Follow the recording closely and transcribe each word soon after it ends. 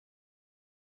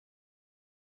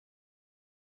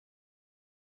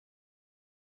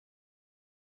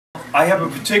I have a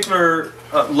particular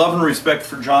love and respect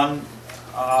for John.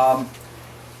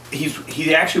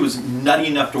 He actually was nutty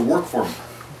enough to work for me.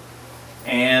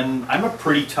 And I'm a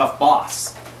pretty tough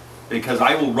boss because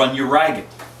I will run you ragged.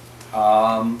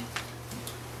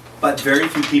 But very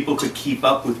few people could keep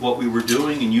up with what we were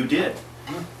doing, and you did.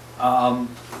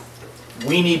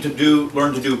 We need to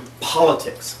learn to do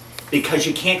politics, because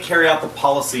you can't carry out the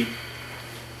policy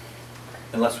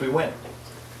unless we win.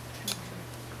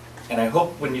 And I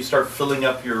hope when you start filling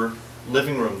up your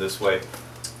living room this way,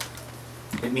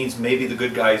 it means maybe the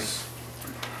good guys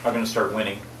are going to start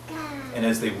winning. And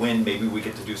as they win, maybe we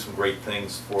get to do some great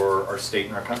things for our state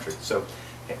and our country. So,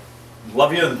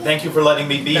 love you, and thank you for letting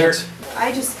me be here.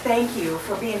 I just thank you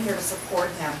for being here to support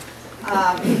him.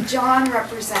 John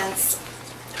represents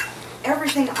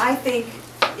everything I think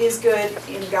is good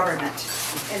in government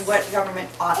and what government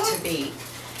ought to be.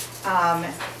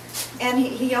 And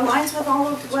he aligns with all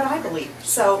of what I believe.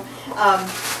 So,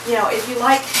 you know, if you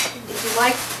like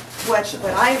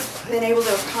what I've been able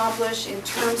to accomplish in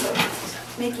terms of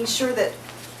making sure that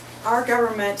our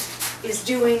government is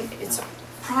doing its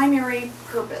primary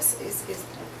purpose,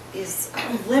 is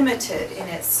limited in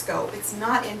its scope. It's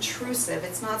not intrusive.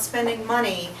 It's not spending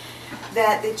money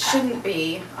that it shouldn't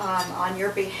be on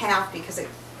your behalf because it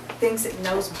thinks it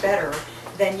knows better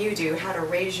than you do how to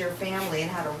raise your family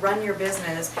and how to run your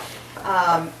business.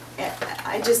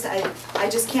 I just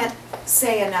can't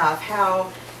say enough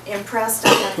how impressed I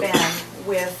have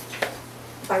been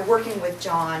by working with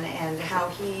John and how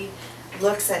he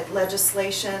looks at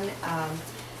legislation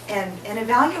and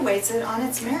evaluates it on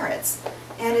its merits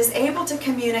and is able to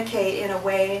communicate in a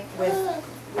way with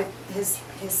his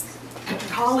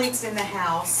colleagues in the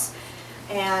House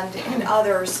and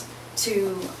others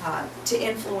to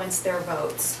influence their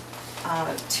votes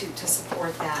to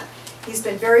support that. He's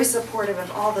been very supportive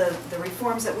of all the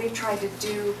reforms that we've tried to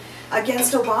do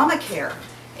against Obamacare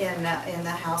in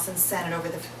the House and Senate over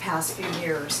the past few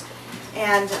years.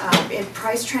 And in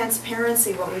price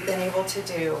transparency, what we've been able to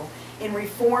do, in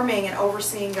reforming and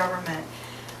overseeing government.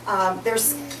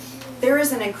 There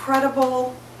is an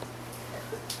incredible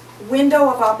window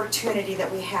of opportunity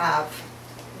that we have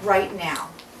right now.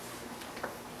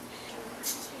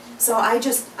 So I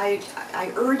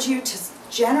urge you to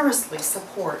generously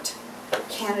support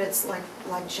candidates like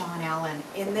John Allen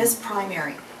in this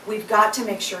primary. We've got to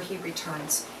make sure he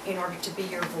returns in order to be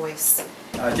your voice.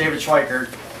 David Schweikert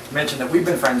mentioned that we've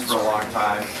been friends for a long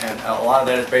time, and a lot of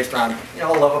that is based on, you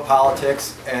know, love of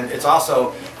politics, and it's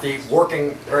also the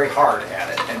working very hard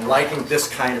at it and liking this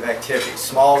kind of activity,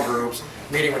 small groups,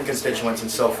 meeting with constituents,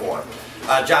 and so forth.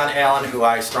 John Allen, who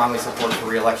I strongly support for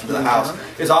re-election to the House,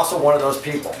 is also one of those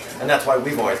people, and that's why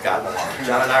we've always gotten along.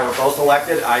 John and I were both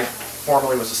elected. I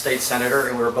formerly was a state senator,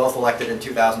 and we were both elected in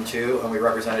 2002, and we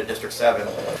represented District 7.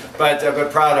 But John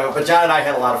and I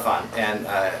had a lot of fun, and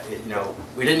you know,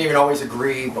 we didn't even always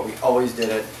agree, but we always did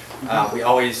it. We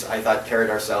always, I thought,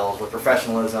 carried ourselves with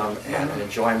professionalism and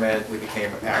enjoyment. We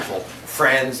became actual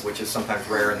friends, which is sometimes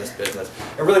rare in this business.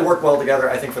 It really worked well together,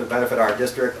 I think, for the benefit of our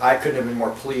district. I couldn't have been more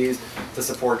pleased to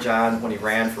support John when he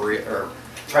ran for, or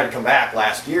tried to come back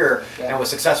last year, and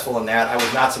was successful in that. I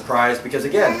was not surprised because,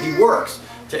 again, he works.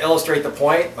 To illustrate the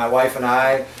point, my wife and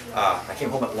I came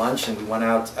home at lunch and we went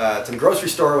out to the grocery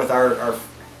store with our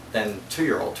then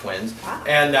 2-year-old twins. Wow.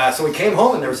 And so we came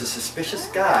home and there was a suspicious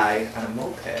guy on a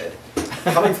moped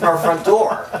coming from our front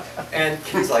door. And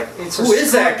he's like, who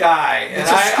is that guy? And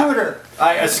it's a scooter.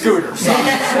 A scooter, sorry.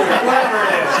 Whatever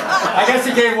it is. I guess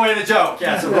he gave away the joke.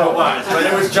 Yes, it was. But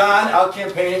it was John out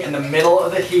campaigning in the middle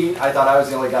of the heat. I thought I was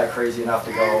the only guy crazy enough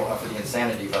to go for the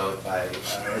insanity vote,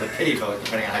 or the pity vote,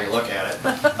 depending on how you look at it,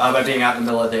 by being out in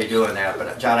the middle of the day doing that.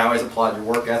 But John, I always applaud your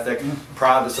work ethic.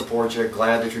 Proud to support you.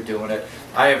 Glad that you're doing it.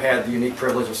 I have had the unique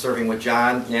privilege of serving with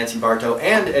John, Nancy Barto,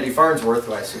 and Eddie Farnsworth,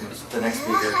 who I assume is the next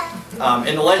speaker,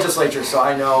 in the legislature. So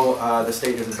I know the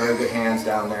state is in very good hands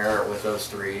down there with those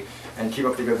three. And keep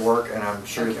up the good work, and I'm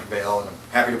sure you prevail. And I'm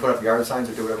happy to put up yard signs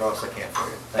or do whatever else I can for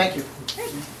you. Thank you.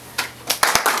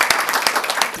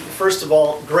 First of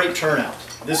all, great turnout.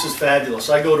 This is fabulous.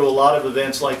 I go to a lot of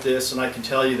events like this, and I can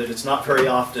tell you that it's not very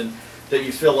often that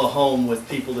you fill a home with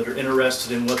people that are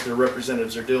interested in what their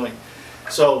representatives are doing.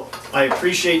 So I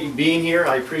appreciate you being here.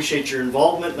 I appreciate your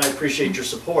involvement, and I appreciate your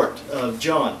support of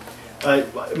John. I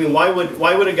mean, why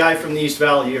would a guy from the East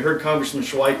Valley, you heard Congressman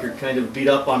Schweikert kind of beat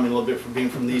up on me a little bit for being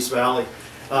from the East Valley.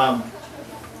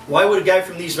 Why would a guy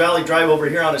from the East Valley drive over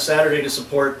here on a Saturday to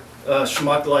support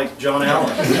schmuck like John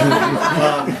Allen?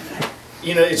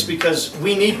 You know, it's because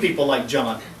we need people like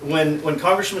John. When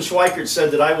Congressman Schweikert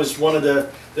said that I was one of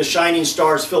the shining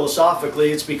stars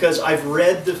philosophically, it's because I've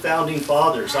read the Founding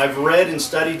Fathers. I've read and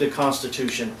studied the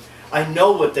Constitution. I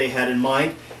know what they had in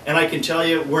mind, and I can tell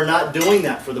you we're not doing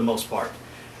that for the most part.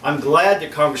 I'm glad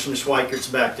that Congressman Schweikert's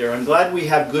back there. I'm glad we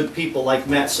have good people like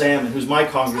Matt Salmon, who's my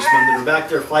congressman, that are back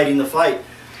there fighting the fight.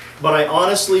 But I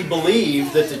honestly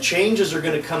believe that the changes are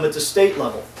going to come at the state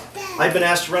level. I've been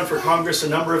asked to run for Congress a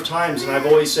number of times, and I've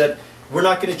always said, we're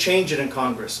not going to change it in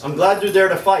Congress. I'm glad they're there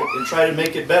to fight and try to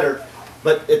make it better,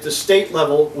 but at the state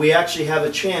level, we actually have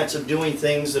a chance of doing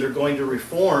things that are going to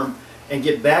reform and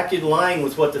get back in line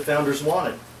with what the founders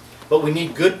wanted. But we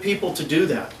need good people to do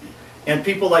that. And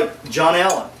people like John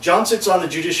Allen. John sits on the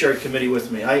Judiciary Committee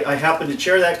with me. I happen to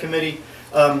chair that committee.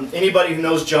 Anybody who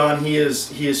knows John, he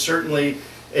is certainly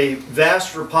a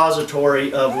vast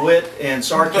repository of wit and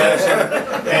sarcasm,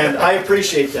 and I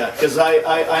appreciate that, because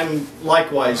I'm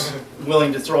likewise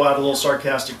willing to throw out a little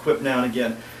sarcastic quip now and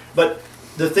again. But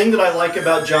the thing that I like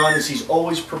about John is he's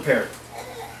always prepared.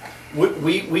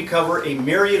 We cover a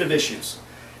myriad of issues,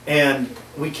 and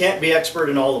we can't be expert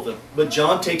in all of them. But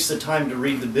John takes the time to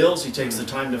read the bills, he takes the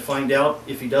time to find out.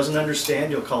 If he doesn't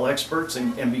understand, he'll call experts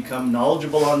and become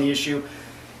knowledgeable on the issue.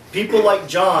 People like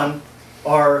John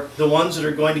are the ones that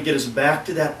are going to get us back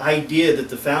to that idea that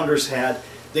the founders had,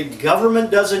 that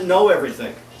government doesn't know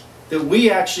everything, that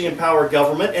we actually empower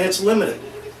government and it's limited.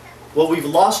 Well, we've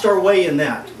lost our way in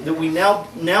that we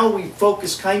now we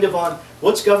focus kind of on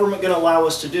what's government going to allow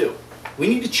us to do. We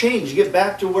need to change, get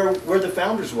back to where the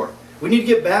founders were. We need to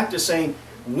get back to saying,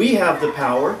 we have the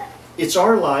power, it's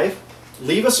our life,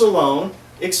 leave us alone,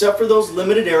 except for those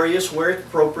limited areas where it's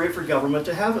appropriate for government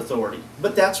to have authority.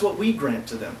 But that's what we grant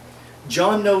to them.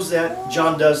 John knows that,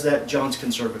 John does that, John's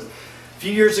conservative. A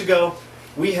few years ago,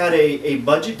 we had a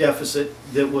budget deficit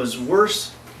that was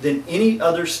worse than any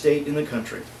other state in the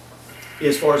country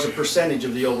as far as a percentage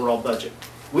of the overall budget.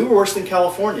 We were worse than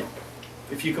California,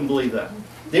 if you can believe that.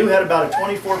 They had about a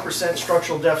 24%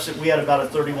 structural deficit, we had about a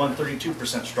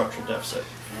 31-32% structural deficit.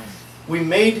 We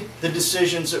made the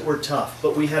decisions that were tough,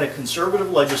 but we had a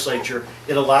conservative legislature.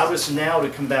 It allowed us now to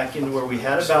come back into where we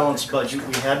had a balanced budget,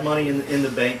 we had money in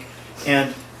the bank,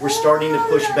 and we're starting to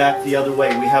push back the other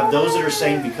way. We have those that are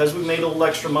saying, because we made a little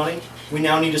extra money, we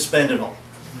now need to spend it all.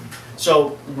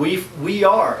 So we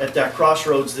are at that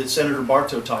crossroads that Senator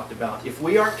Barto talked about. If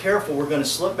we aren't careful, we're going to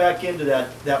slip back into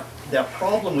that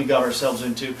problem we got ourselves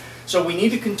into. So we need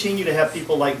to continue to have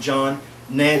people like John,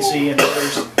 Nancy, and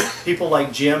others, people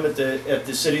like Jim at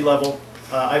the city level.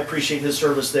 I appreciate his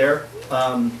service there.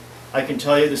 I can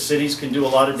tell you the cities can do a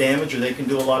lot of damage, or they can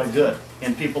do a lot of good.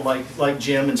 And people like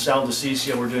Jim and Sal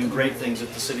DeCiccio are doing great things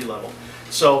at the city level.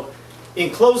 So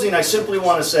in closing, I simply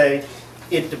want to say,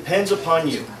 it depends upon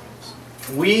you.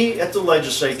 We at the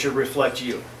legislature reflect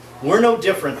you. We're no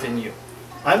different than you.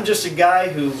 I'm just a guy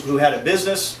who had a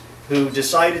business, who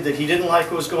decided that he didn't like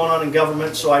what was going on in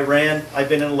government, so I ran. I've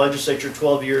been in the legislature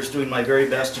 12 years doing my very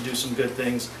best to do some good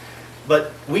things.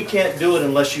 But we can't do it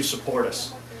unless you support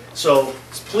us. So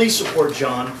please support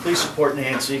John, please support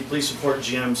Nancy, please support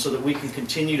Jim, so that we can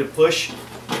continue to push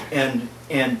and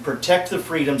protect the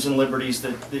freedoms and liberties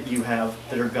that you have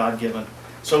that are God-given.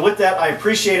 So with that, I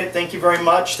appreciate it. Thank you very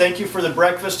much. Thank you for the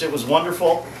breakfast. It was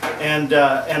wonderful. And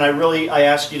I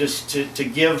ask you to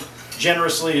give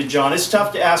generously to John. It's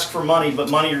tough to ask for money, but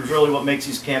money is really what makes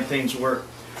these campaigns work.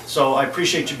 So I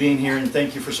appreciate you being here, and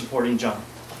thank you for supporting John.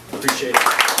 Appreciate it.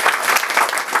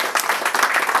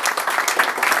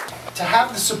 To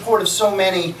have the support of so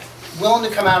many willing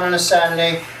to come out on a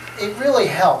Saturday, it really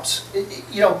helps.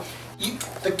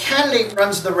 The candidate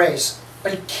runs the race,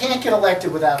 but he can't get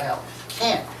elected without help. He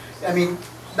can't. I mean,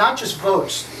 not just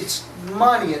votes. It's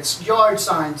money, it's yard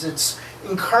signs, it's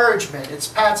encouragement, it's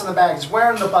pats on the back, it's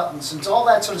wearing the buttons, it's all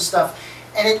that sort of stuff.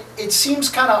 And it seems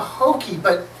kind of hokey,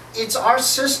 but it's our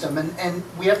system, and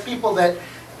we have people that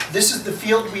this is the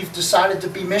field we've decided to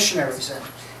be missionaries in.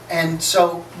 And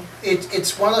so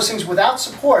it's one of those things, without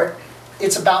support,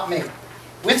 it's about me.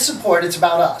 With support, it's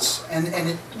about us. And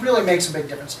it really makes a big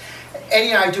difference.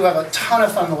 Eddie and I do have a ton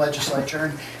of fun in the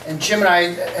legislature. And Jim and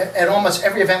I, at almost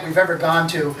every event we've ever gone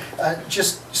to,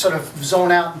 just sort of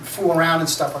zone out and fool around and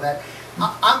stuff like that.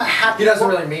 I'm happy. He doesn't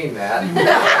really mean that.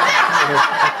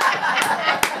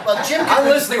 Well, Jim, I'm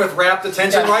listening with rapt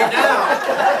attention right now.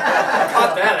 I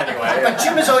caught that anyway. But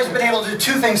Jim has always been able to do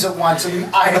two things at once, and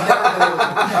I have never been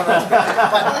able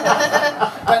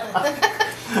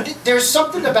to. But there's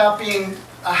something about being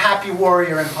a happy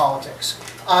warrior in politics.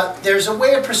 There's a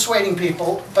way of persuading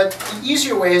people, but the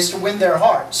easier way is to win their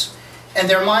hearts, and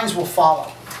their minds will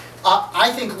follow.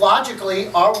 I think logically,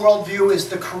 our worldview is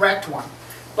the correct one.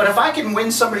 But if I can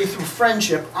win somebody through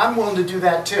friendship, I'm willing to do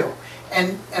that too.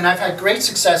 And I've had great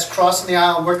success crossing the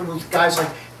aisle working with guys like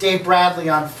Dave Bradley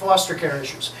on foster care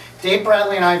issues. Dave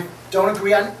Bradley and I don't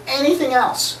agree on anything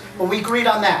else, but we agreed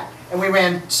on that. And we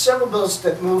ran several bills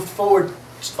that moved forward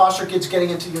foster kids getting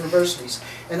into universities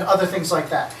and other things like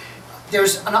that.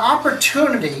 There's an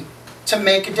opportunity to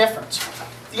make a difference.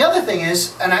 The other thing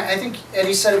is, and I think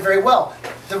Eddie said it very well,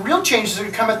 the real changes are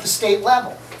going to come at the state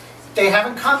level. They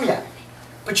haven't come yet.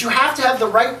 But you have to have the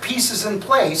right pieces in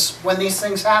place when these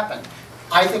things happen.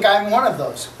 I think I'm one of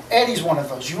those. Eddie's one of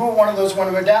those. You were one of those when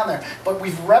we were down there. But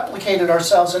we've replicated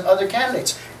ourselves in other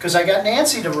candidates. Because I got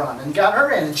Nancy to run and got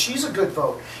her in, and she's a good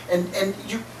vote. And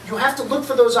you have to look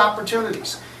for those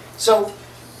opportunities. So,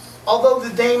 although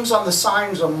the names on the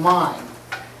signs are mine,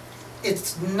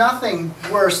 it's nothing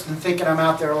worse than thinking I'm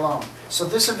out there alone. So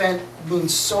this event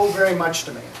means so very much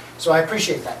to me. So I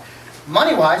appreciate that.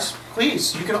 Money-wise,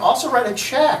 please, you can also write a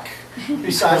check.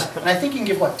 Besides, and I think you can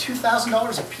give, what,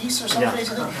 $2,000 a piece or something?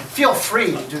 Yeah. Feel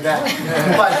free to do that.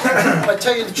 But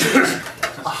tell you the truth,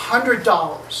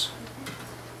 $100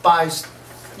 buys,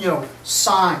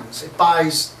 signs. It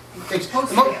buys things.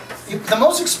 The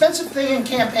most expensive thing in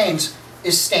campaigns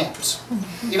is stamps.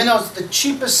 Even though it's the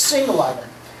cheapest single item,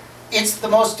 it's the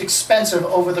most expensive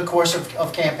over the course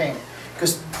of campaigning.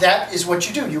 Because that is what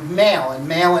you do. You mail and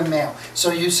mail and mail.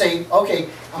 So you say, okay,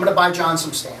 I'm going to buy John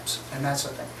some stamps, and that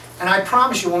sort of thing. And I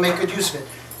promise you we'll make good use of it.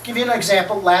 Give you an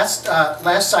example. Last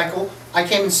cycle, I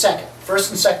came in second. First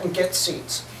and second get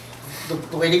seats. The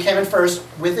lady came in first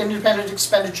with independent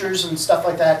expenditures and stuff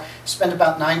like that, spent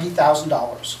about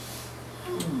 $90,000.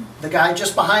 The guy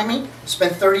just behind me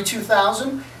spent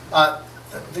 $32,000.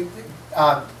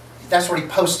 That's what he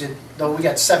posted, though we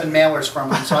got 7 mailers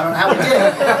from him, so I don't know how we did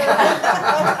it.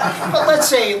 But let's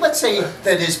say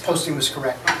that his posting was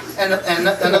correct. And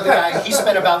another guy, he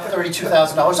spent about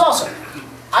 $32,000 also.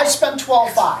 I spent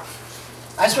 $12,500.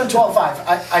 I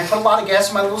put a lot of gas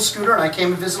in my little scooter, and I came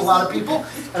to visit a lot of people,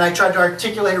 and I tried to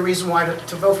articulate a reason why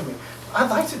to vote for me. I'd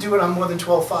like to do it on more than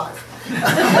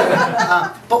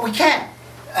 $12,500. But we can.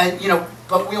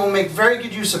 But we will make very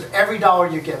good use of every dollar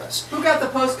you give us. Who got the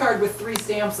postcard with 3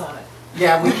 stamps on it?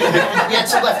 Yeah, we had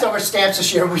some leftover stamps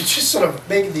this year. We just sort of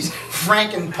making these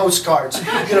Franken postcards.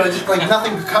 Just like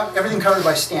nothing, everything covered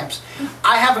by stamps.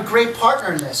 I have a great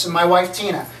partner in this, and my wife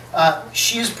Tina.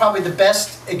 She is probably the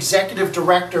best executive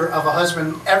director of a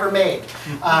husband ever made.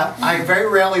 I very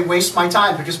rarely waste my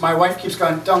time because my wife keeps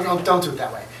going, don't do it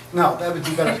that way. No, that would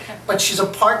be better. But she's a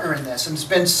partner in this and has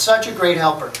been such a great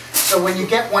helper. So when you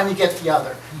get one, you get the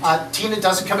other. Tina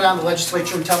doesn't come down to the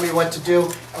legislature and tell me what to do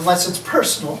unless it's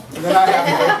personal. And then I have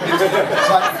to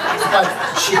but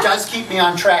she does keep me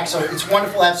on track, so it's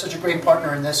wonderful to have such a great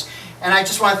partner in this. And I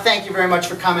just want to thank you very much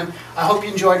for coming. I hope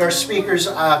you enjoyed our speakers,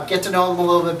 get to know them a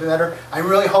little bit better. I'm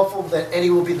really hopeful that Eddie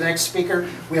will be the next speaker.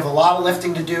 We have a lot of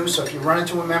lifting to do, so if you run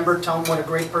into a member, tell him what a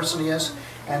great person he is,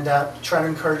 and try to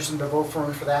encourage them to vote for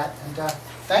him for that. And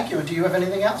thank you. And do you have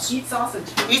anything else? Eat sausage.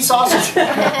 Eat sausage.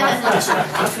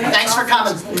 Thanks for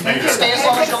coming. Stay as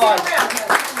long as you like.